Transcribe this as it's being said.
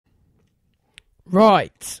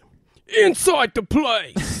Right. Inside the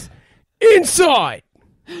place. Inside.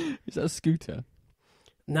 Is that a scooter?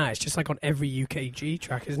 Nah, it's just like on every UKG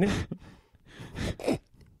track, isn't it?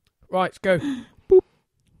 Right, let's go. Boop.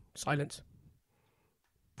 Silence.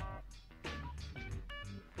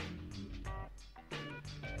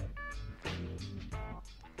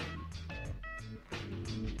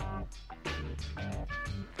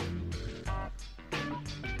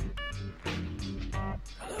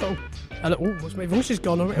 Hello. Hello. Oh, what's my voice has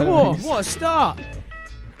gone already? Oh, what a start.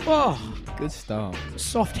 Oh. Good start.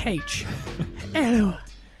 Soft H. Hello.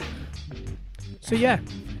 So yeah,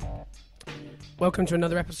 welcome to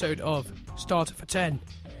another episode of Starter for 10.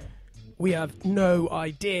 We have no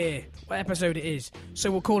idea what episode it is,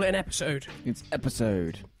 so we'll call it an episode. It's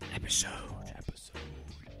episode. Episode.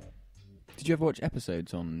 Did you ever watch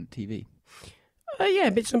episodes on TV? Yeah,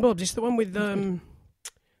 bits and bobs. It's the one with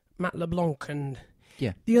Matt LeBlanc and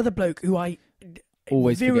Yeah. the other bloke who I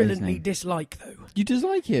Always forget his virulently name. dislike, though. You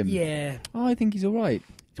dislike him? Yeah. Oh, I think he's all right.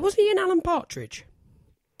 Wasn't he in Alan Partridge?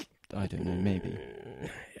 I don't know, maybe.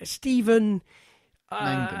 Stephen...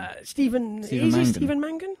 Mangan. Stephen... Is Stephen he Mangan. Stephen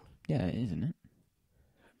Mangan? Yeah, it is, isn't it?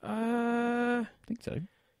 I think so.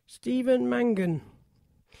 Stephen Mangan.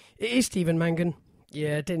 It is Stephen Mangan.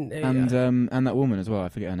 Yeah, it didn't... And that woman as well, I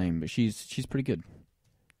forget her name, but she's pretty good.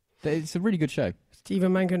 It's a really good show.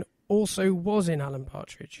 Stephen Mangan also was in Alan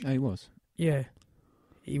Partridge. Oh, he was? Yeah.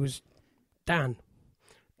 He was Dan.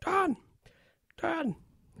 Dan!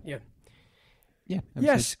 Yeah. Yeah.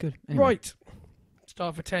 Yes. Good. Anyway, Right.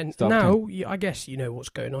 Start for 10. Start for Now, I guess you know what's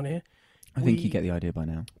going on here. I think you get the idea by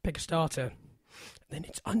now. Pick a starter. Then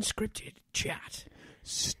it's unscripted chat.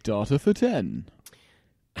 Starter for 10.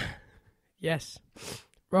 Yes.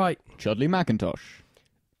 Right. Chudley Macintosh.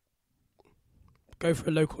 Go for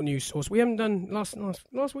a local news source. We haven't done... Last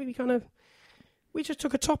week we just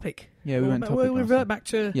took a topic. Yeah, we went topic We'll last revert time. back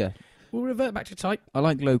to... Yeah. We'll revert back to type. I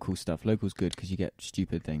like local stuff. Local's good because you get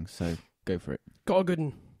stupid things, so go for it. Got a good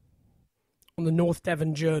one. On the North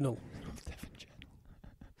Devon Journal.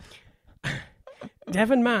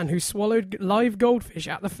 Devon man who swallowed live goldfish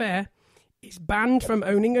at the fair is banned from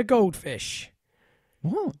owning a goldfish.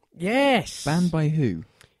 What? Yes. Banned by who?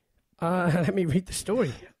 Let me read the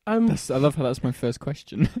story. I love how that's my first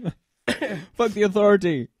question. Fuck the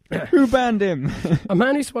authority. Who banned him? A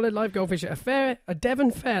man who swallowed live goldfish at a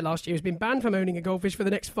Devon fair last year has been banned from owning a goldfish for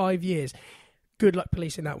the next 5 years. Good luck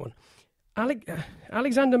policing that one.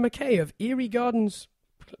 Alexander McKay of Erie Gardens,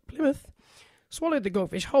 Plymouth, swallowed the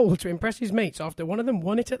goldfish whole to impress his mates after one of them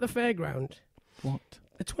won it at the fairground. What?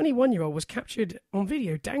 The 21-year-old was captured on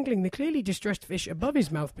video dangling the clearly distressed fish above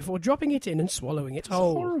his mouth before dropping it in and swallowing it That's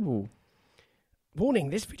whole. horrible. Warning,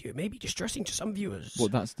 this video may be distressing to some viewers. Well,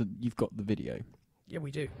 you've got the video. Yeah,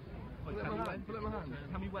 we do. Put it in my hand.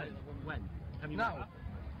 Tell me when. When? Tell me Now.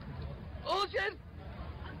 Oh, shit!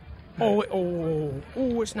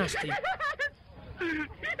 Oh, it's nasty.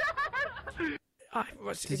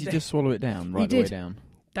 Did he just swallow it down, right He the way did. down?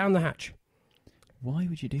 Down the hatch. Why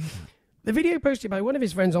would you do that? The video posted by one of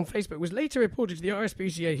his friends on Facebook was later reported to the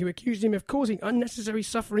RSPCA, who accused him of causing unnecessary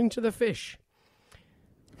suffering to the fish.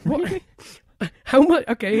 What? How much?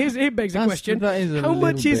 Okay, here begs the question. That is a How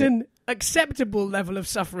much little is bit- an acceptable level of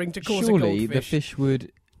suffering to cause Surely a the goldfish? fish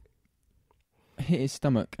would hit his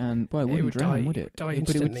stomach and, well, it wouldn't would drown, die. would It it? would die But it would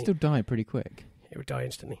instantly. still die pretty quick. It would die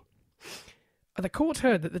instantly. The court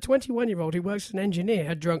heard that the 21-year-old who works as an engineer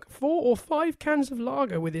had drunk 4 or 5 cans of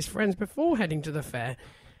lager with his friends before heading to the fair.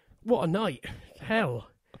 What a night. Hell.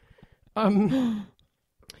 During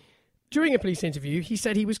a police interview, he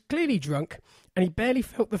said he was clearly drunk and he barely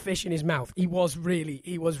felt the fish in his mouth. He was really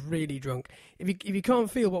drunk. If you can't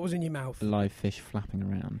feel what was in your mouth. A live fish flapping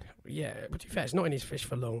around. Yeah, but to be fair, it's not in his fish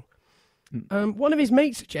for long. One of his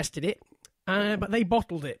mates suggested it, but they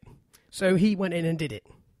bottled it. So he went in and did it.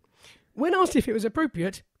 When asked if it was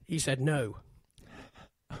appropriate, he said no.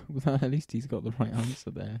 Well, at least he's got the right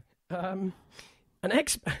answer there. An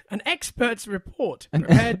expert's report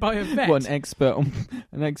prepared by a vet. What, an expert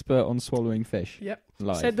on swallowing fish? Yep.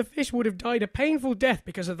 Live. Said the fish would have died a painful death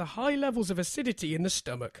because of the high levels of acidity in the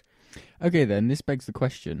stomach. Okay, then, this begs the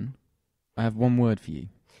question. I have one word for you.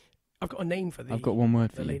 I've got a name for I've got one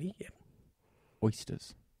word for the you. lady. Yep.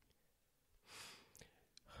 Oysters.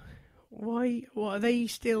 Why? What are they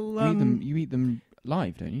still? You eat them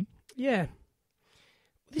live, don't you? Yeah.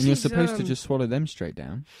 And you're supposed to just swallow them straight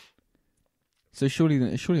down. So surely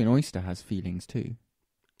an oyster has feelings too.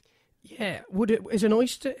 Yeah. Is an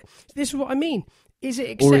oyster? This is what I mean. Is it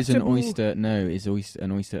acceptable? Or is an oyster? No, is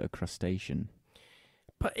an oyster a crustacean?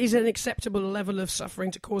 But is it an acceptable level of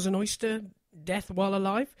suffering to cause an oyster death while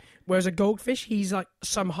alive, whereas a goldfish, he's like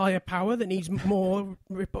some higher power that needs more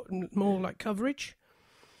like coverage.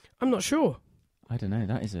 I'm not sure. I don't know.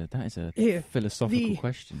 That is a philosophical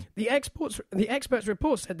question. The experts'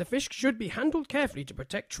 report said the fish should be handled carefully to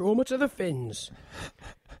protect trauma to the fins.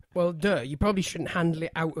 Well, you probably shouldn't handle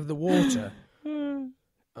it out of the water.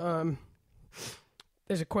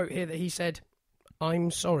 There's a quote here that he said,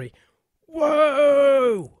 "I'm sorry."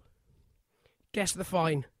 Whoa! Guess the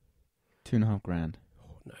fine. $2,500.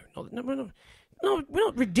 Oh, no, we're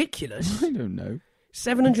not ridiculous. I don't know.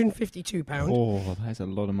 £752. Oh, that's a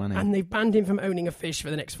lot of money. And they've banned him from owning a fish for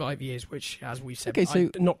the next 5 years, which, as we said,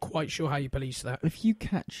 I'm not quite sure how you police that. If you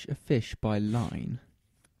catch a fish by line,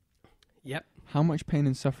 yep, how much pain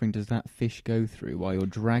and suffering does that fish go through while you're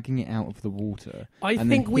dragging it out of the water? I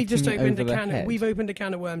think we've just opened we've opened a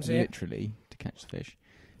can of worms here. Literally, to catch the fish.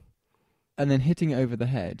 And then hitting it over the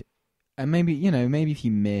head. And maybe if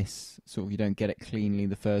you miss, sort of you don't get it cleanly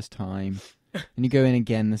the first time, and you go in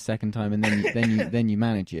again the second time, and then you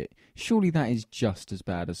manage it. Surely that is just as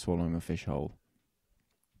bad as swallowing a fish whole.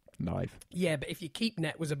 Live. Yeah, but if your keep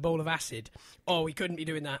net was a bowl of acid, we couldn't be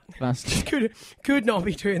doing that. That's could not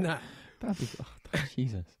be doing that. That'd be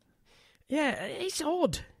Jesus. Yeah, it's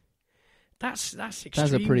odd. That's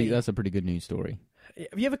extremely... That's a pretty good news story.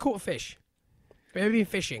 Have you ever caught a fish? Have you ever been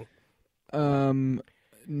fishing?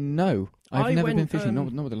 No, I've never been fishing.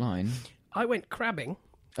 Not with a line. I went crabbing.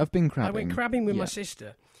 I've been crabbing. I went crabbing with my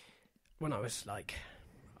sister when I was like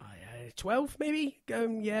 12, maybe.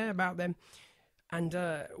 About then. And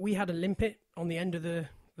we had a limpet on the end of the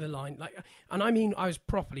line, and I mean, I was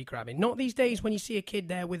properly crabbing. Not these days when you see a kid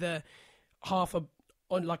there with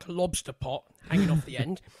on like a lobster pot hanging off the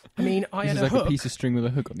end. I mean, I had a hook. A piece of string with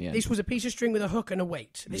a hook on the end. This was a piece of string with a hook and a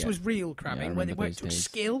weight. This was real crabbing, where they worked with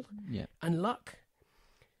skill and luck.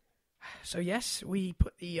 So yes, we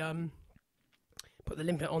put the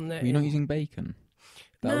limpet on there. Were you not using bacon?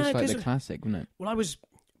 That was like the classic, wasn't it? Well, I was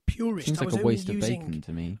purist. Seems like a waste of bacon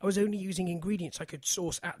to me. I was only using ingredients I could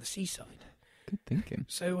source at the seaside. Good thinking.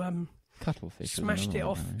 So cuttlefish. Smashed it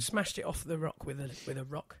off the rock with a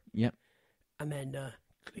rock. Yep. And then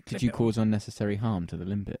did you cause unnecessary harm to the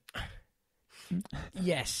limpet?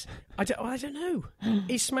 Yes. I don't know.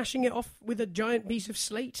 Is smashing it off with a giant piece of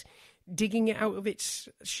slate, digging it out of its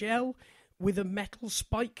shell with a metal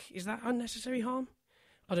spike, is that unnecessary harm?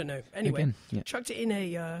 I don't know. Anyway, chucked it in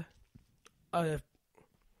a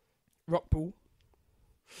rock pool,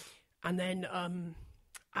 and then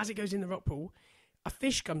as it goes in the rock pool, a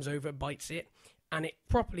fish comes over, bites it, and it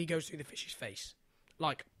properly goes through the fish's face,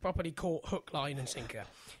 like properly caught hook, line, and sinker.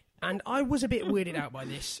 And I was a bit weirded out by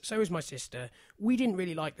this. So was my sister. We didn't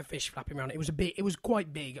really like the fish flapping around. It was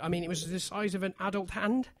quite big. I mean, it was the size of an adult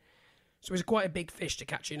hand. So it was quite a big fish to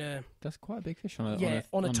catch in a... That's quite a big fish on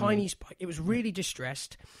a tiny spike. It was really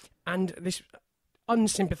distressed. And this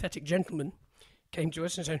unsympathetic gentleman came to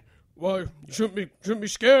us and said, "Well, you shouldn't be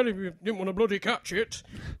scared if you didn't want to bloody catch it,"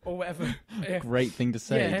 or whatever. Great thing to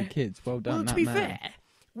say to kids. Well done, well, to be fair,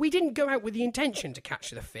 we didn't go out with the intention to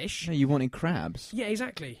catch the fish. No, you wanted crabs. Yeah,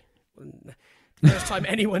 exactly. First time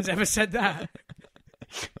anyone's ever said that.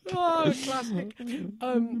 Oh, classic.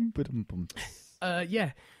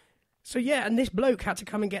 Yeah. So yeah, and this bloke had to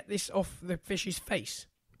come and get this off the fish's face.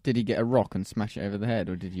 Did he get a rock and smash it over the head,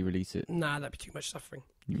 or did you release it? Nah, that'd be too much suffering.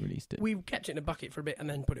 You released it. We kept it in a bucket for a bit and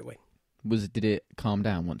then put it away. Did it calm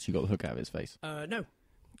down once you got the hook out of his face? No.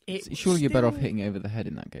 Surely you're better off hitting it over the head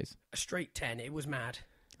in that case. A straight 10. It was mad.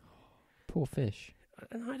 Poor fish.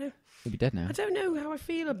 I don't. He'll be dead now. I don't know how I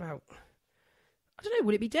feel about... I don't know,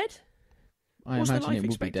 would it be dead? What's imagine the life it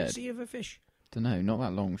would be dead. expectancy Of a fish? Don't know, not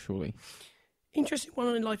that long, surely. Interesting one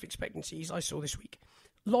on life expectancies I saw this week.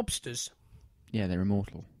 Lobsters. Yeah, they're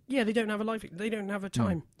immortal. Yeah, they don't have a life. They don't have a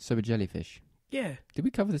time. No, so are jellyfish. Yeah. Did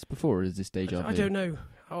we cover this before, or is this deja vu? I don't know.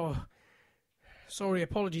 Oh, sorry.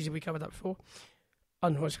 Apologies if we covered that before.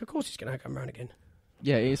 Of course, it's going to come around again.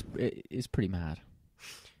 Yeah, it's pretty mad.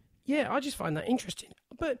 Yeah, I just find that interesting.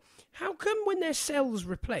 But how come when their cells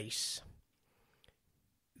replace,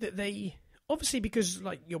 that obviously because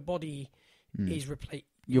like your body is replaced.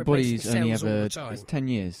 Your body's only ever it's 10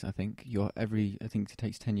 years, I think. I think it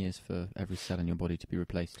takes 10 years for every cell in your body to be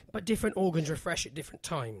replaced. But different organs refresh at different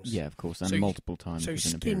times. Yeah, of course, and multiple times. So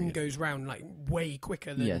skin goes round like way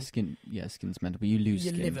quicker than skin's mental, but you lose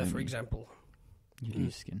your skin, liver, for example. You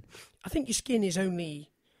lose skin. I think your skin is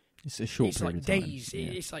only. It's a short period of time. It's like days.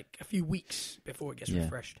 Yeah. It's like a few weeks before it gets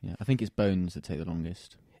refreshed. Yeah, I think it's bones that take the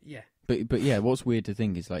longest. Yeah. But yeah, what's weird to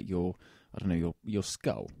think is like your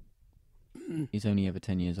skull is only ever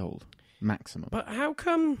 10 years old, maximum. But how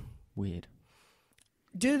come? Weird.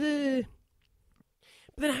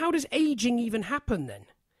 But then how does aging even happen then?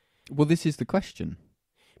 Well, this is the question.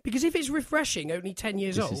 Because if it's refreshing, only 10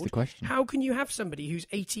 years This old, is the question. how can you have somebody who's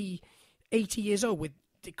 80 years old with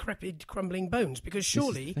decrepit, crumbling bones? Because This is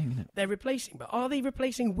surely the thing, isn't it? they're replacing. But are they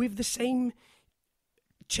replacing with the same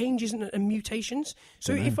changes and mutations?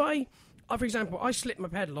 So Dunno. if for example, I slipped my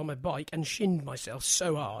pedal on my bike and shinned myself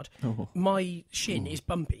so hard, Oh. my shin is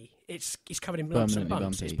bumpy. It's covered in lumps and Permanently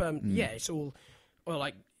bumps. It's bumpy. Yeah, it's all, well,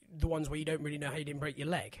 like the ones where you don't really know how you didn't break your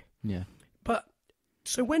leg. Yeah. But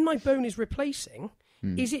so when my bone is replacing,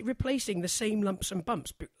 Mm. is it replacing the same lumps and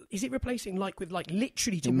bumps? Is it replacing with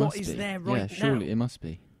literally to It what must is be. there right Yeah, surely now? it must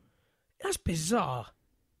be. That's bizarre.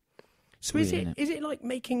 So Weird, is innit? it like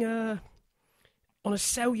making on a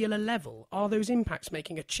cellular level? Are those impacts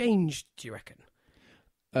making a change? Do you reckon?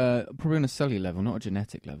 Probably on a cellular level, not a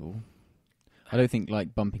genetic level. I don't think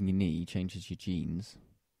like bumping your knee changes your genes.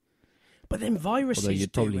 But then viruses Although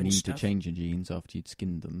you'd do probably and need stuff. to change your genes after you'd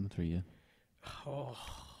skinned them through your... Oh,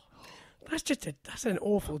 that's an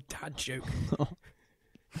awful dad joke.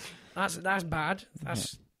 That's bad.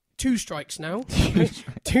 That's 2 strikes now.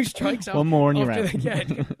 2 strikes. One more and you're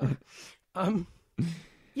after out.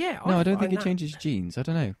 Yeah. No, I don't think find it that- changes genes. I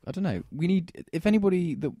don't know. We need... If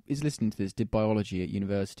anybody that is listening to this did biology at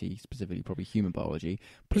university, specifically probably human biology,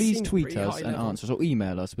 please seems tweet pretty us high and level. answer us or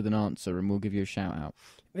email us with an answer and we'll give you a shout out.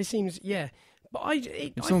 This seems, yeah. But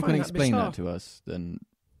If I someone find can explain bizarre. that to us, then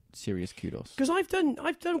serious kudos. Because I've done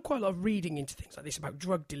quite a lot of reading into things like this about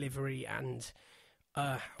drug delivery and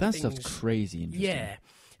how That things, stuff's crazy interesting. yeah,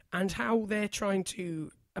 and how they're trying to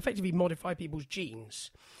effectively modify people's genes.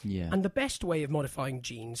 Yeah. And the best way of modifying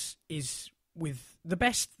genes is with the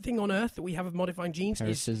best thing on earth that we have of modifying genes Pair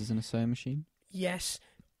of is scissors and a sewing machine? yes,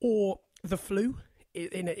 or the flu.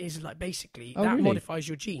 Is like basically Oh, that really? modifies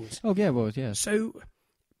your genes. Oh, yeah, well, yeah. So,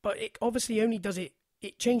 but it obviously only does it.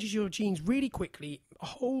 It changes your genes really quickly. A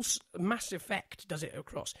whole massive effect does it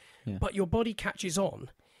across. Yeah. But your body catches on,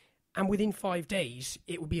 and within 5 days,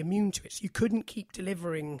 it will be immune to it. So you couldn't keep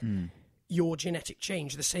delivering your genetic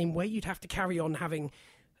change the same way. You'd have to carry on having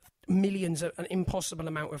millions of an impossible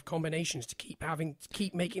amount of combinations to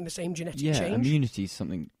keep making the same genetic Yeah, change. immunity is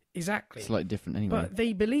something Exactly. slightly different anyway. But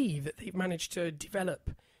they believe that they've managed to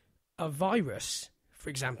develop a virus, for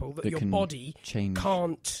example, that That your can body change.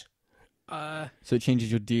 can't. So it changes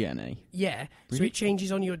your DNA. Yeah. So Really? it changes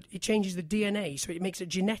the DNA. So it makes a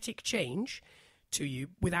genetic change to you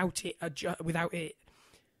without it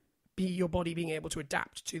be your body being able to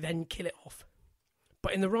adapt to then kill it off.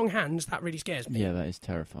 But in the wrong hands, that really scares me. Yeah, that is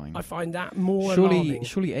terrifying. I find that more alarming.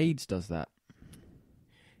 Surely AIDS does that.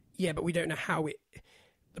 Yeah, but we don't know how it.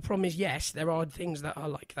 The problem is, yes, there are things that are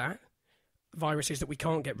like that, viruses that we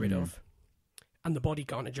can't get rid of, and the body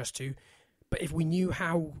can't adjust to. But if we knew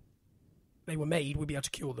how they were made, we'd be able to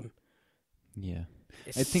cure them. Yeah.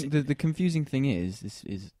 It's I think the confusing thing is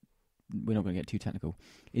we're not going to get too technical.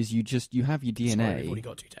 Is you have your DNA. Sorry, we've already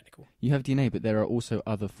got too technical. You have DNA, but there are also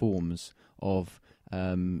other forms of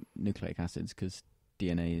nucleic acids because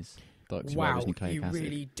DNA is deoxyribonucleic Wow, nucleic you acid.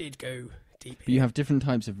 really did go deep. But you have different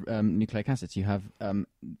types of nucleic acids. You have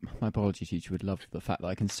my biology teacher would love the fact that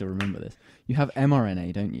I can still remember this. You have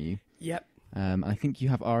mRNA, don't you? Yep. I think you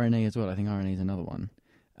have RNA as well. I think RNA is another one.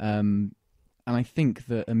 And I think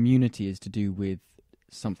that immunity is to do with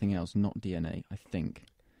something else, not DNA. I think.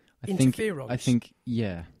 Interferons. I think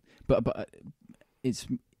yeah, but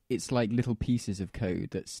it's like little pieces of code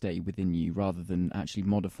that stay within you rather than actually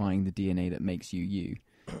modifying the DNA that makes you you.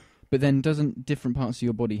 But then doesn't different parts of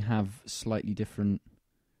your body have slightly different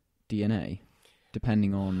DNA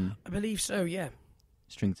depending on I believe so. Yeah.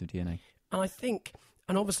 strings of DNA? And I think,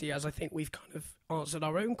 and obviously, as I think we've kind of answered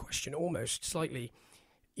our own question almost slightly,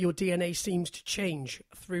 your DNA seems to change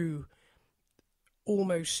through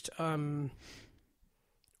almost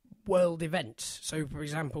world events. So, for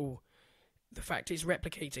example, the fact it's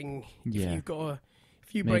replicating. Yeah.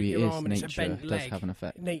 If you break Maybe your it is arm and it's a nature bent does leg, have an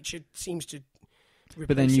effect. nature seems to replace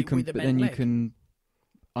But then you it can with a bent leg.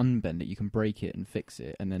 unbend it. You can break it and fix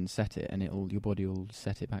it, and then set it, and your body will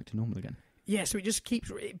set it back to normal again. Yeah, so it just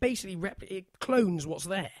it basically it clones what's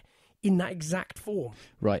there in that exact form.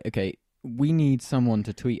 Right. Okay. We need someone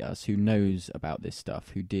to tweet us who knows about this stuff,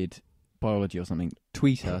 who did biology or something.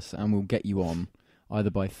 Tweet us, and we'll get you on either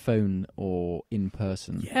by phone or in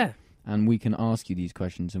person. Yeah. And we can ask you these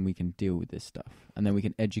questions, and we can deal with this stuff, and then we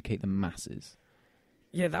can educate the masses.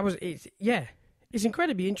 Yeah, it's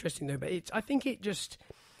incredibly interesting though. But I think it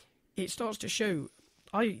starts to show.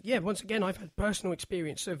 Once again, I've had personal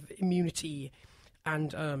experience of immunity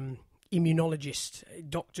and immunologist,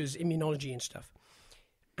 doctors, immunology and stuff.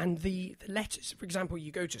 And the letters, for example,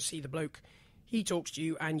 you go to see the bloke, he talks to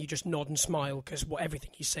you and you just nod and smile because everything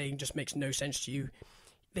he's saying just makes no sense to you.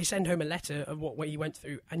 They send home a letter of what he went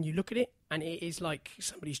through, and you look at it, and it is like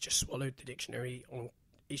somebody's just swallowed the dictionary.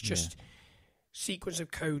 It's just sequence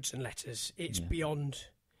of codes and letters. It's beyond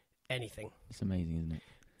anything. It's amazing, isn't it?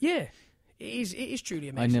 Yeah, it is. It is truly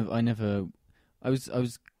amazing. I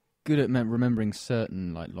was good at remembering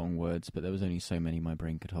certain like long words, but there was only so many my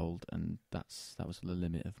brain could hold, and that was the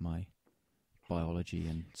limit of my biology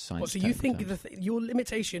and science. So you think your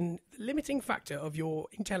limiting factor of your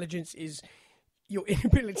intelligence is your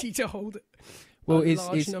inability to hold a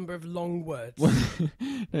large number of long words? Well,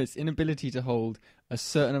 no, it's inability to hold a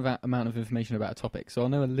certain amount of information about a topic. So I'll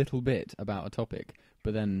know a little bit about a topic,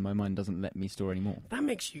 but then my mind doesn't let me store any more. That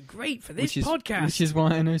makes you great for this podcast. Which is why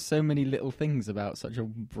I know so many little things about such a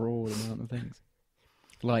broad amount of things.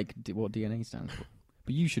 Like what DNA stands for.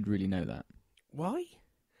 But you should really know that. Why?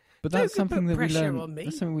 But that's something that we learn.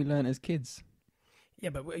 That's something we learn as kids. Yeah,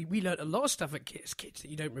 but we learned a lot of stuff as kids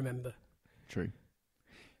that you don't remember. True.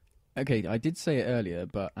 Okay, I did say it earlier,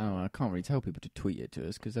 but I can't really tell people to tweet it to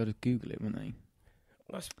us because they'll just Google it, won't they?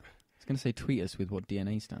 I was going to say tweet us with what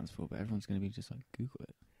DNA stands for, but everyone's going to be just like, Google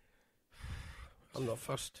it. I'm not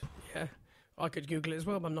fussed. Yeah, I could Google it as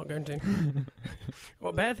well, but I'm not going to.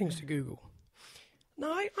 What better things to Google? No,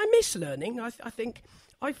 I miss learning. I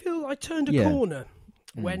feel I turned a corner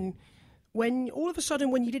when all of a sudden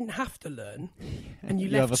when you didn't have to learn and you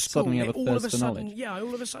left school, all of a sudden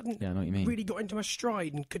I know what you mean. Really got into my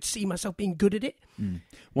stride and could see myself being good at it.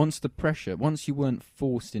 Once you weren't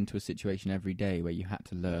forced into a situation every day where you had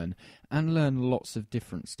to learn lots of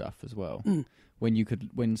different stuff as well.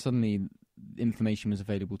 When suddenly information was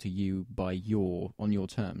available to you on your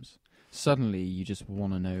terms, suddenly you just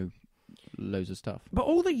want to know loads of stuff. But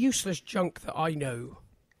all the useless junk that I know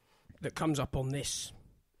that comes up on this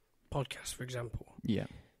podcast, for example. Yeah.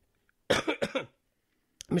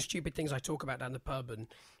 The stupid things I talk about down the pub and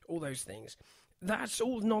all those things. That's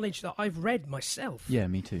all knowledge that I've read myself. Yeah,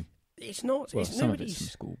 me too. It's not. Well, some of it's from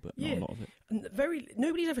school, but not a lot of it. And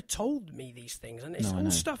nobody's ever told me these things, and it's all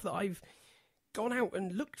stuff that I've gone out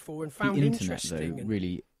and looked for and found interesting. The internet, though,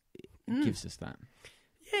 really gives us that.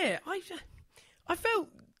 Yeah, I felt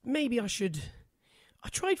maybe I should. I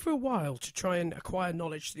tried for a while to try and acquire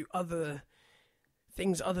knowledge through other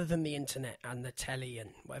things other than the internet and the telly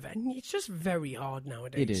and whatever, and it's just very hard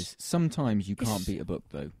nowadays. It is. Sometimes you can't beat a book,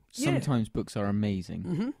 though. Sometimes books are amazing.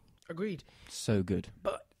 Mm-hmm. Agreed. So good.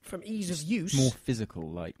 But from ease of use... more physical,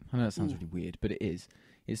 like... I know that sounds really weird, but it is.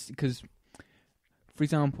 It's because, for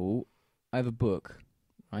example, I have a book,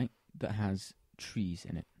 right, that has trees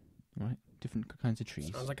in it, right? Different kinds of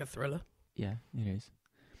trees. Sounds like a thriller. Yeah, it is.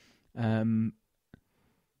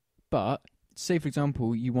 But... say, for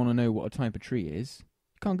example, you want to know what a type of tree is.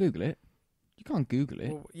 You can't Google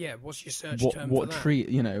it. Well, yeah, what's your search term for that? Tree?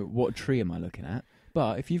 What tree am I looking at?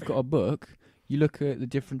 But if you've got a book, you look at the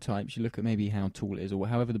different types. You look at maybe how tall it is, or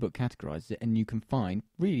however the book categorizes it, and you can find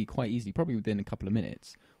really quite easily, probably within a couple of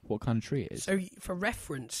minutes, what kind of tree it is. So for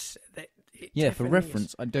reference,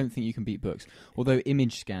 I don't think you can beat books. Although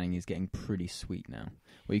image scanning is getting pretty sweet now,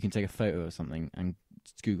 where you can take a photo of something and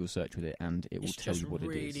Google search with it, and it will tell you what it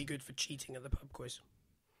is. It's really good for cheating at the pub quiz.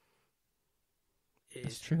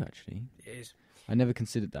 That's true, actually. It is. I never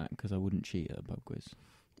considered that because I wouldn't cheat at a pub quiz.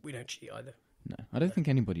 We don't cheat either. No, I don't think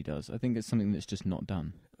anybody does. I think it's something that's just not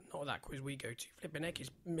done. Not that quiz we go to. Flippin' heck is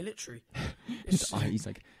military. His eyes,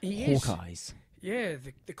 like hawk eyes. Yeah,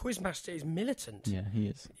 the quizmaster is militant. Yeah, he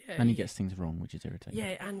is. Yeah, and he gets things wrong, which is irritating.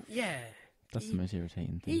 Yeah, That's the most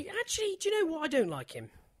irritating thing. He actually, do you know what? I don't like him.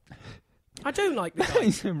 I don't like the guy.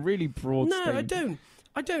 He's a really broad statement. No,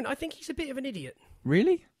 I don't. I think he's a bit of an idiot.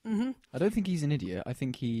 Really? Mm-hmm. I don't think he's an idiot. I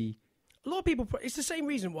think he... A lot of people... It's the same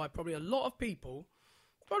reason why probably a lot of people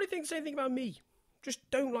probably think the same thing about me. Just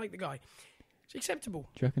don't like the guy. It's acceptable.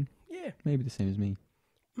 Do you reckon? Yeah. Maybe the same as me.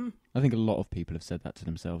 I think a lot of people have said that to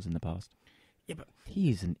themselves in the past. Yeah, but... He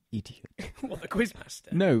is an idiot. What, the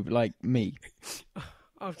quizmaster? No, like me.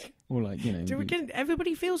 Oh. Or like,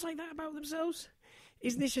 everybody feels like that about themselves?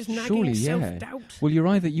 Isn't this just nagging self-doubt? Well, you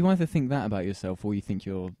either think that about yourself or you think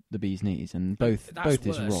you're the bee's knees, and both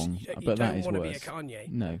is wrong. But that is worse. You don't want to be a Kanye.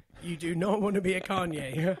 No. You do not want to be a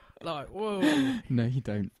Kanye. Like, whoa. No, you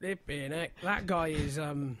don't. Flipping heck. That guy is...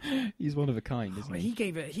 He's one of a kind, isn't he?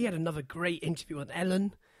 He had another great interview with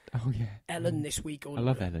Ellen. Oh, yeah. Ellen this week. I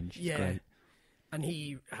love Ellen. She's great. And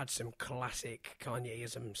he had some classic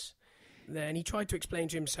Kanye-isms. Then he tried to explain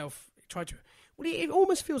to himself... Well, it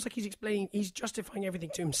almost feels like he's justifying everything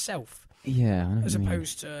to himself. Yeah. As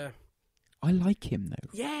opposed to... I like him, though.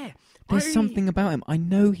 Yeah. There's something about him. I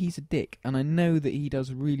know he's a dick, and I know that he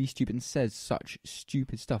does really stupid and says such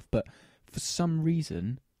stupid stuff, but for some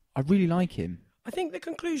reason, I really like him. I think the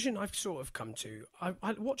conclusion I've sort of come to,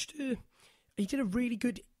 I watched he did a really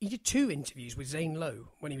good, he did 2 interviews with Zane Lowe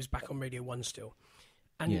when he was back on Radio 1 still.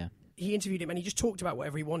 And he interviewed him and he just talked about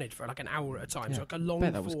whatever he wanted for like an hour at a time. Yeah. So like a long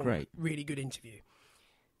Bet that was form, great. really good interview.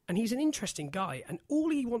 And he's an interesting guy and all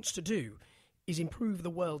he wants to do is improve the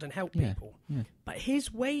world and help people. Yeah. But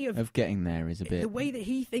his way of getting there is a bit... The way that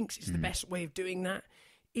he thinks is the best way of doing that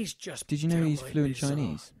is just... Did you know he's downright fluent bizarre.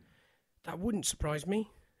 Chinese? That wouldn't surprise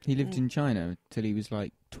me. He lived in China till he was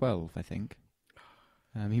like 12, I think.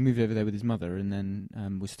 He moved over there with his mother and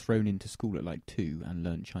then was thrown into school at like 2 and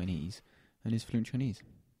learnt Chinese and is fluent Chinese.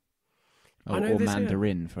 Or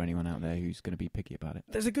Mandarin for anyone out there who's going to be picky about it.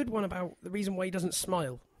 There's a good one about the reason why he doesn't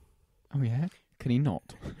smile. Oh, yeah? Can he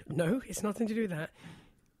not? No, it's nothing to do with that.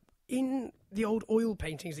 In the old oil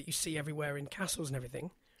paintings that you see everywhere in castles and everything,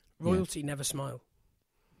 royalty never smile.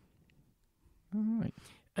 All right.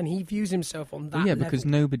 And he views himself on that well, yeah, level. because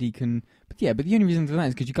nobody can... But the only reason for that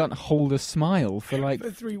is because you can't hold a smile for like For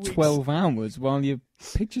 3 weeks. 12 hours while your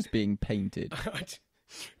picture's being painted.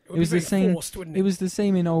 It was the same. Forced, wouldn't it? It was the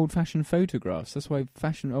same in old-fashioned photographs. That's why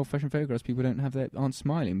old-fashioned photographs people aren't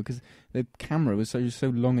smiling because the camera was so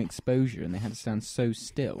long exposure and they had to stand so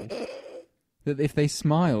still that if they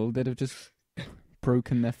smiled, they'd have just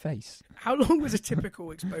broken their face. How long was a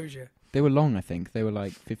typical exposure? They were long, I think. They were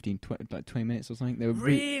like 20 minutes or something. They were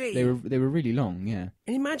really. They were really long. Yeah.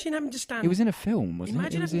 And imagine having to stand. It was in a film, wasn't it?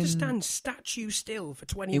 Imagine having to stand statue still for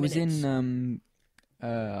 20 minutes. It was in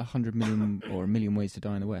 100 Million or A Million Ways to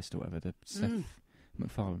Die in the West or whatever, the Seth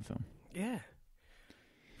MacFarlane film. Yeah.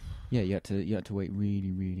 Yeah, you had to wait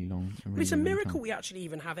really, really long. It's a miracle we actually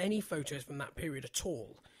even have any photos from that period at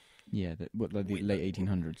all. Yeah, like the late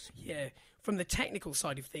 1800s. Yeah, from the technical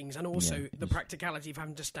side of things and also the practicality of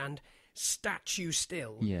having to stand statue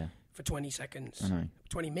still for 20 seconds. I know.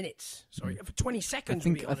 20 minutes, sorry. For 20 seconds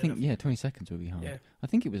I think 20 seconds would be hard. Yeah. I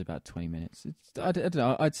think it was about 20 minutes. I don't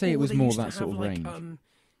know, I'd say it was more that sort of range.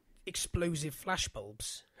 Explosive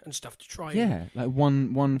flashbulbs and stuff to try. Yeah, like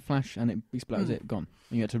one flash and it explodes it, gone.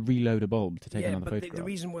 And you had to reload a bulb to take another photograph. The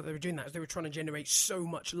reason why they were doing that is they were trying to generate so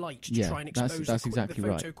much light to try and expose that's the exactly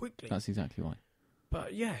photo right. quickly. That's exactly right.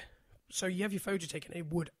 But yeah, so you have your photo taken,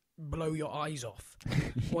 it would blow your eyes off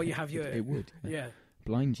while you have your... It would. Yeah.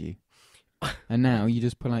 Blind you. And now you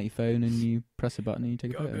just pull out your phone and you press a button and you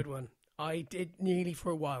take a photo. A good one. I did nearly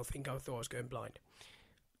for a while think I thought I was going blind.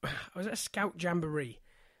 I was at a Scout Jamboree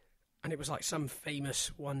and it was like some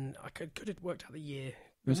famous one. I could have worked out the year.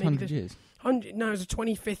 It was 100 years. No, it was the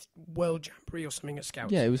 25th World Jamboree or something at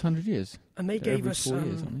Scouts. Yeah, it was 100 years. And they gave us... 4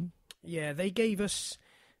 years, they gave us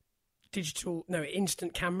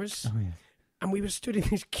instant cameras. Oh, yeah. And we were stood in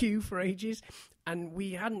this queue for ages, and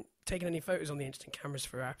we hadn't taken any photos on the instant cameras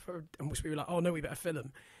and we were like, oh no, we better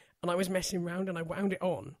film. And I was messing around, and I wound it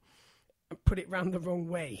on, and put it round the wrong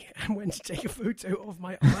way, and went to take a photo of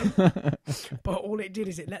my eye. But all it did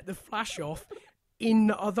is it let the flash off in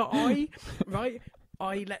the other eye, right?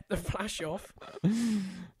 I let the flash off.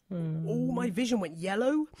 All my vision went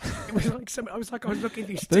yellow. It was like I was looking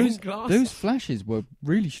through stained glass. Those flashes were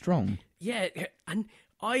really strong. Yeah, and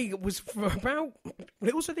I was for about...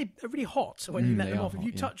 Also, they're really hot when you let them off. If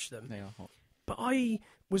you touch them. They are hot. But I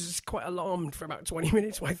was quite alarmed for about 20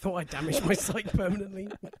 minutes when I thought I damaged my sight permanently.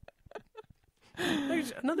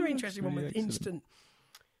 There's another interesting one with instant...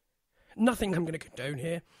 Nothing I'm going to condone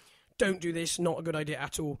here. Don't do this. Not a good idea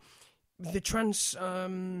at all. The not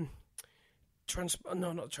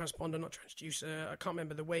transponder, not transducer. I can't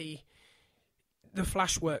remember the way the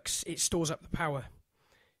flash works. It stores up the power.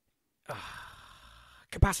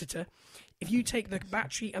 Capacitor. If you take the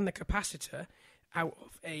battery and the capacitor out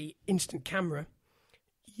of a instant camera,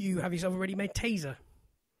 you have yourself a ready-made taser.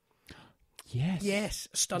 Yes,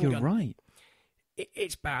 a stun gun. You're right.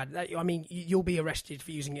 It's bad. I mean, you'll be arrested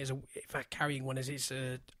for using it carrying one as it's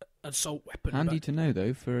an assault weapon. Handy to know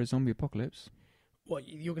though for a zombie apocalypse. What,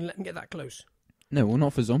 you're going to let them get that close? No, well,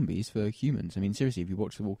 not for zombies, for humans. I mean, seriously, have you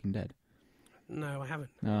watched The Walking Dead? No, I haven't.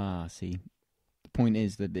 Ah, see. The point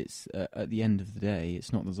is that it's at the end of the day,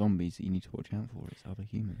 it's not the zombies that you need to watch out for, it's other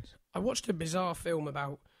humans. I watched a bizarre film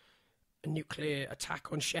about a nuclear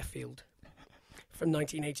attack on Sheffield from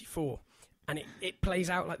 1984, and it plays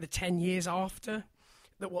out like the 10 years after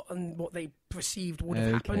that what they perceived would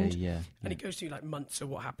have happened. And it goes through like months of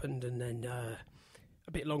what happened, and then a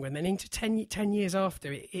bit longer, and then into 10 years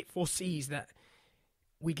after, it foresees that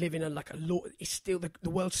we'd live in the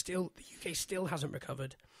world still, the UK still hasn't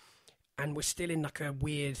recovered, and we're still in like a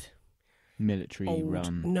weird military old,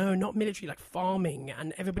 run. no, not military, like farming,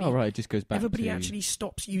 and everybody. Oh right, it just goes back. Everybody to... actually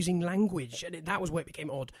stops using language, and that was where it became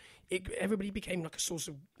odd. Everybody became like a source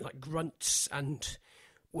of like grunts and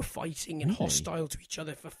were fighting and Really? hostile to each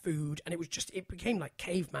other for food, and it became like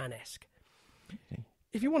caveman-esque. Really?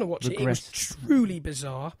 If you want to watch it was truly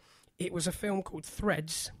bizarre. It was a film called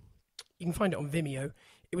Threads. You can find it on Vimeo.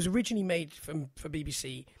 It was originally made for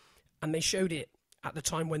BBC, and they showed it at the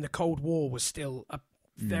time when the Cold War was still a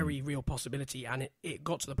very real possibility, and it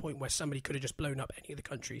got to the point where somebody could have just blown up any of the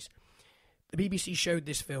countries. The BBC showed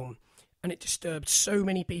this film, and it disturbed so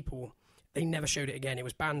many people, they never showed it again. It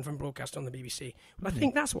was banned from broadcast on the BBC. But I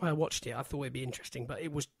think that's why I watched it. I thought it'd be interesting, but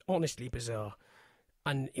it was honestly bizarre,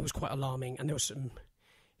 and it was quite alarming, and there was some...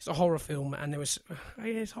 It's a horror film, and there was...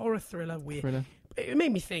 it's horror thriller, weird. Thriller. It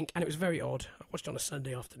made me think, and it was very odd. I watched it on a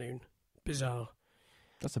Sunday afternoon. Bizarre.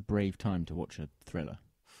 That's a brave time to watch a thriller.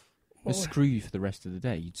 Well, It'd screw you for the rest of the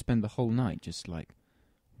day. You'd spend the whole night just like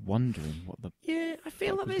wondering what the... Yeah, I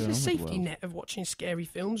feel like there's a safety net of watching scary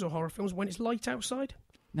films or horror films when it's light outside.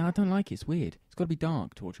 No, I don't like it. It's weird. It's got to be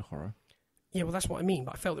dark to watch a horror. Yeah, well, that's what I mean,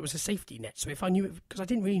 but I felt there was a safety net, so if I knew it... Because I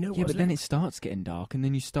didn't really know what Yeah, I was but then it starts getting dark, and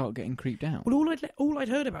then you start getting creeped out. Well, all I'd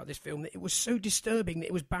heard about this film, that it was so disturbing that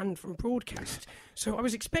it was banned from broadcast. So I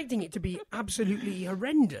was expecting it to be absolutely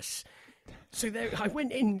horrendous. So there, I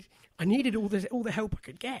went in, I needed all the help I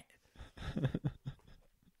could get.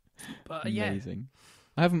 But Amazing.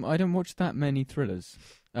 I don't watch that many thrillers.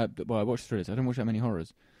 Well, I watch thrillers. I don't watch that many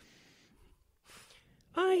horrors.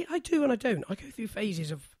 I do and I don't. I go through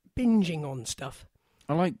phases of binging on stuff.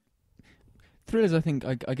 I like thrillers. I think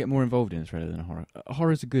I get more involved in a thriller than a horror.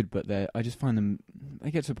 Horrors are good, but I just find them. I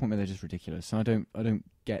get to a point where they're just ridiculous. So I don't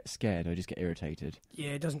get scared. I just get irritated. Yeah,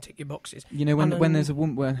 it doesn't tick your boxes. You know, when there's a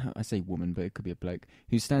woman, well, I say woman, but it could be a bloke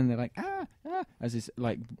who's standing there like as this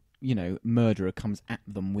like murderer comes at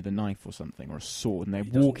them with a knife or something or a sword, and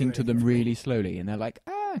they're walking to them really slowly, and they're like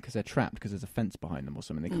because they're trapped because there's a fence behind them or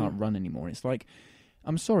something. They can't run anymore. It's like,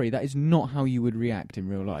 I'm sorry, that is not how you would react in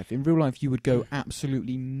real life. In real life, you would go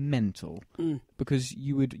absolutely mental because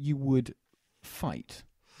you would fight.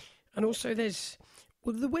 And also, there's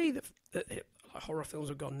the way that horror films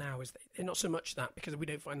have gone now is they're not so much that, because we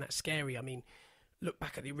don't find that scary. I mean, look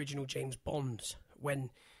back at the original James Bonds when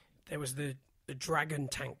there was the dragon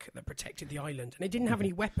tank that protected the island, and it didn't have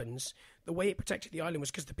any weapons. The way it protected the island was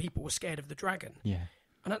because the people were scared of the dragon. Yeah.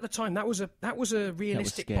 And at the time, that was a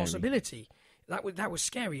realistic possibility. That was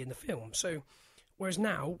scary in the film. So, whereas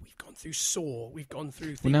now we've gone through Saw, we've gone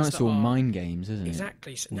through things. Well, now it's all mind games, isn't it?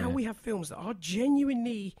 Exactly. So now we have films that are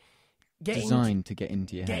genuinely designed to get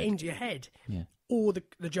into your head. Yeah. Or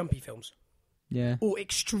the jumpy films. Yeah. Or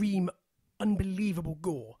extreme, unbelievable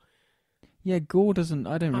gore. Yeah, gore doesn't.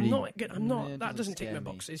 I don't really. I'm not. That doesn't tick my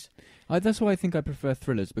boxes. That's why I think I prefer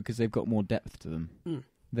thrillers, because they've got more depth to them.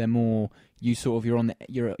 They're more. You're on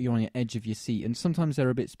the edge of your seat, and sometimes they're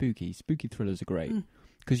a bit spooky. Spooky thrillers are great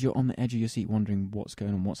because you're on the edge of your seat, wondering what's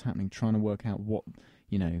going on, what's happening, trying to work out what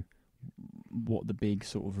the big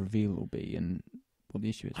sort of reveal will be and what the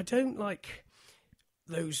issue is. I don't like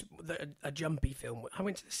those a jumpy film. I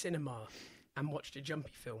went to the cinema and watched a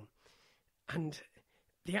jumpy film, and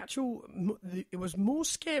it was more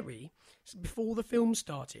scary before the film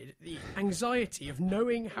started. The anxiety of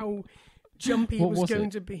knowing how jumpy it was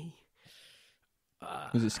going to be.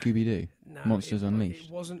 Was it Scooby-Doo? No, Monsters Unleashed?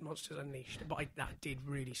 It wasn't Monsters Unleashed, but that did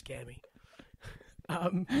really scare me.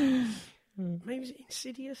 Maybe was it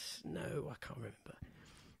Insidious? No, I can't remember.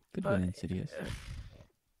 Could have been Insidious.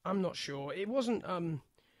 I'm not sure. It wasn't...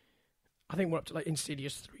 I think we're up to like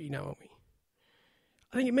Insidious 3 now, aren't we?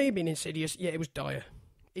 I think it may have been Insidious. Yeah, it was dire.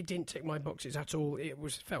 It didn't tick my boxes at all. It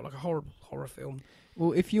felt like a horrible horror film.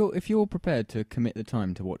 Well, if you're prepared to commit the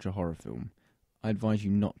time to watch a horror film, I advise you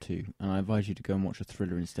not to, and I advise you to go and watch a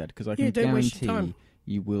thriller instead, because I can guarantee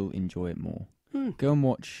you will enjoy it more. Go and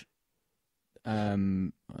watch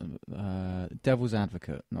Devil's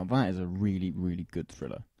Advocate. Now that is a really, really good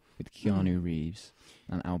thriller with Keanu Reeves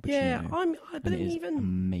and Al Pacino. Yeah, but then even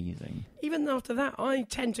amazing. Even after that, I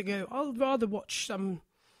tend to go. I'll rather watch some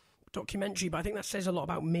documentary, but I think that says a lot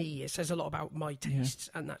about me. It says a lot about my tastes,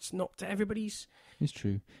 and that's not to everybody's. It's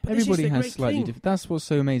true. But everybody has slightly different. That's what's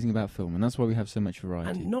so amazing about film, and that's why we have so much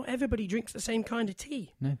variety. And not everybody drinks the same kind of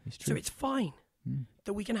tea. No, it's true. So it's fine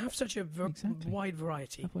that we can have such a wide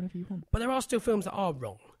variety. Have whatever you want. But there are still films that are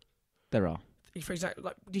wrong. There are. For example,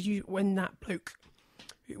 like, when that bloke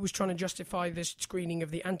who was trying to justify this screening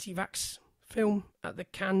of the anti-vax film at the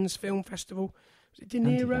Cannes Film Festival, was it De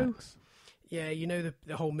Niro? Anti-vax. Yeah, you know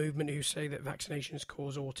the whole movement who say that vaccinations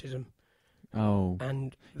cause autism. Oh.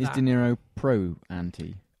 And is De Niro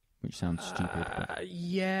pro-anti? which sounds stupid. But...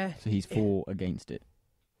 Yeah. So he's for against it.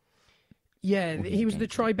 Yeah, Or he was at the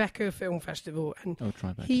against it. Tribeca Film Festival, and Oh,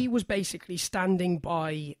 Tribeca. he was basically standing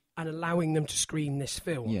by and allowing them to screen this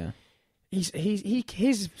film. Yeah.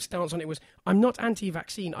 His stance on it was, I'm not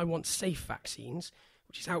anti-vaccine, I want safe vaccines,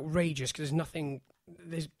 which is outrageous because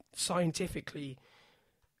there's scientifically,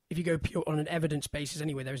 if you go pure on an evidence basis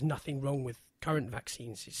anyway, there is nothing wrong with current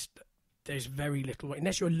vaccines. There's very little,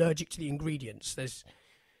 unless you're allergic to the ingredients, there's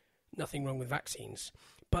nothing wrong with vaccines.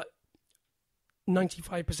 But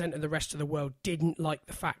 95% of the rest of the world didn't like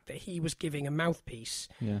the fact that he was giving a mouthpiece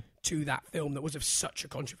to that film that was of such a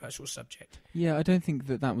controversial subject. Yeah, I don't think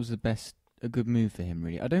that was a good move for him,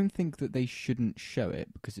 really. I don't think that they shouldn't show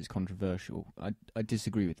it because it's controversial. I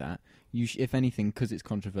disagree with that. If anything, because it's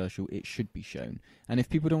controversial, it should be shown. And if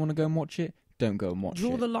people don't want to go and watch it, don't go and watch it.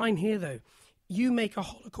 Draw the line here, though. You make a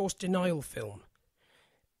Holocaust denial film,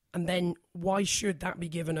 and then why should that be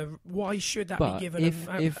given a? Why should that be given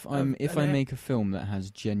if I make a film that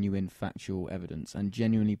has genuine factual evidence and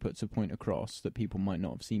genuinely puts a point across that people might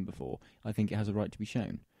not have seen before, I think it has a right to be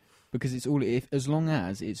shown. Because it's all as long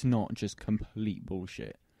as it's not just complete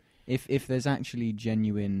bullshit. If there's actually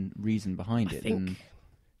genuine reason behind it, then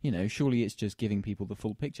surely it's just giving people the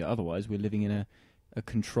full picture. Otherwise, we're living in a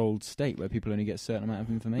controlled state where people only get a certain amount of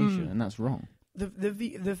information, and that's wrong.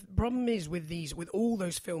 The problem is with all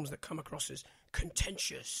those films that come across as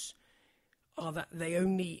contentious, are that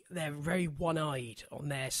they're very one-eyed on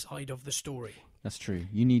their side of the story. That's true.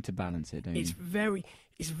 You need to balance it, don't you?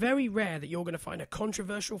 It's very rare that you're going to find a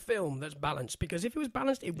controversial film that's balanced, because if it was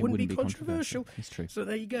balanced, it wouldn't be controversial. It's true. So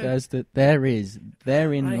there you go.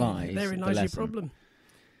 Therein lies your problem.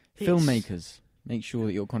 Filmmakers, make sure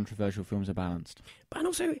that your controversial films are balanced. But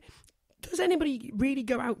also, does anybody really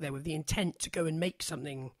go out there with the intent to go and make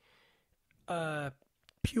something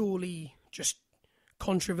purely just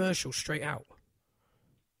controversial straight out?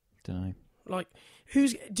 Don't know. Like,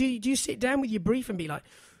 do you sit down with your brief and be like,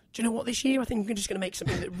 do you know what, this year I think I'm just going to make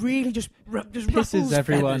something that really just Pisses ruffles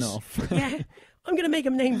everyone feathers. off. Yeah, I'm going to make a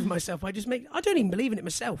name for myself. I don't even believe in it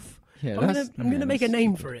myself. Yeah, I'm going to make a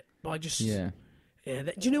name for it by just... Yeah. Yeah.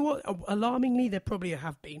 Do you know what? Alarmingly, there probably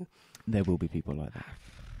have been. There will be people like that.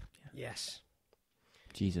 Yes.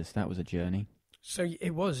 Jesus, that was a journey. So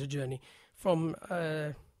it was a journey from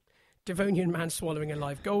Devonian man swallowing a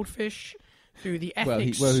live goldfish through the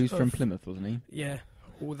ethics. Well, he was from Plymouth, wasn't he? Yeah.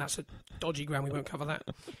 Oh, that's a dodgy ground. We won't cover that.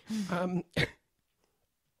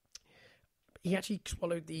 He actually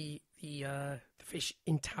swallowed the fish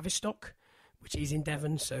in Tavistock, which is in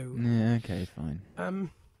Devon. So yeah, okay,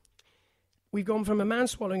 fine. We've gone from a man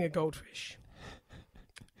swallowing a goldfish,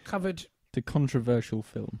 covered to controversial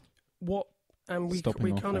film. What, and we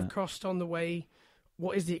Stopping kind of that. crossed on the way.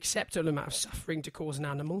 What is the acceptable amount of suffering to cause an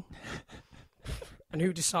animal, and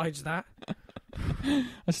who decides that?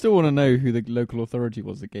 I still want to know who the local authority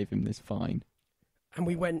was that gave him this fine. And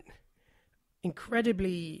we went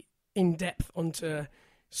incredibly in depth onto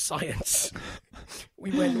science.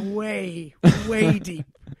 We went way, way deep,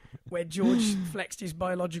 where George flexed his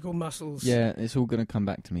biological muscles. Yeah, it's all going to come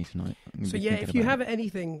back to me tonight. So yeah, if you have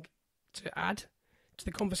anything to add to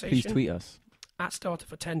the conversation, please tweet us at Starter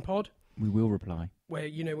for 10 Pod. We will reply. Where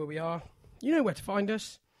you know where we are, you know where to find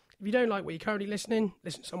us. If you don't like what you're currently listening,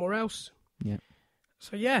 listen somewhere else. Yeah.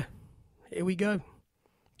 So yeah, here we go.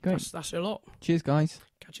 Great. That's a lot. Cheers, guys.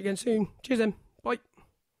 Catch you again soon. Cheers, then.